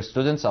episode. Dear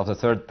students of the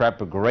 3rd prep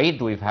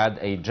grade, we've had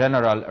a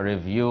general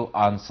review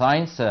on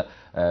science,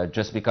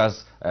 just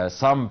because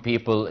some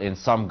people in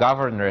some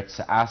governorates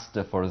asked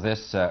for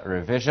this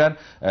revision.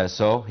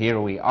 So here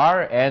we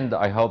are, and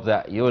I hope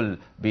that you'll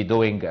be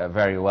doing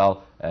very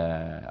well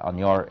on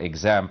your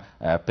exam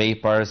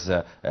papers.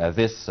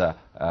 This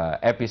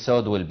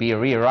episode will be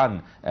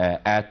rerun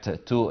at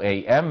 2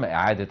 a.m.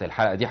 إعادة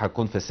الحلقة دي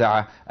هتكون في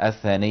الساعة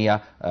 2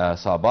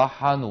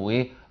 صباحا،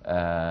 و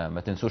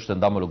ما تنسوش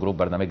تنضموا لجروب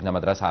برنامجنا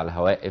مدرسة على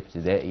الهواء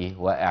ابتدائي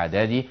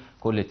واعدادي.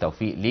 كل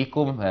التوفيق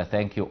ليكم.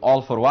 Thank you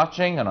all for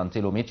watching, and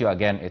until we meet you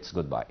again, it's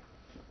goodbye.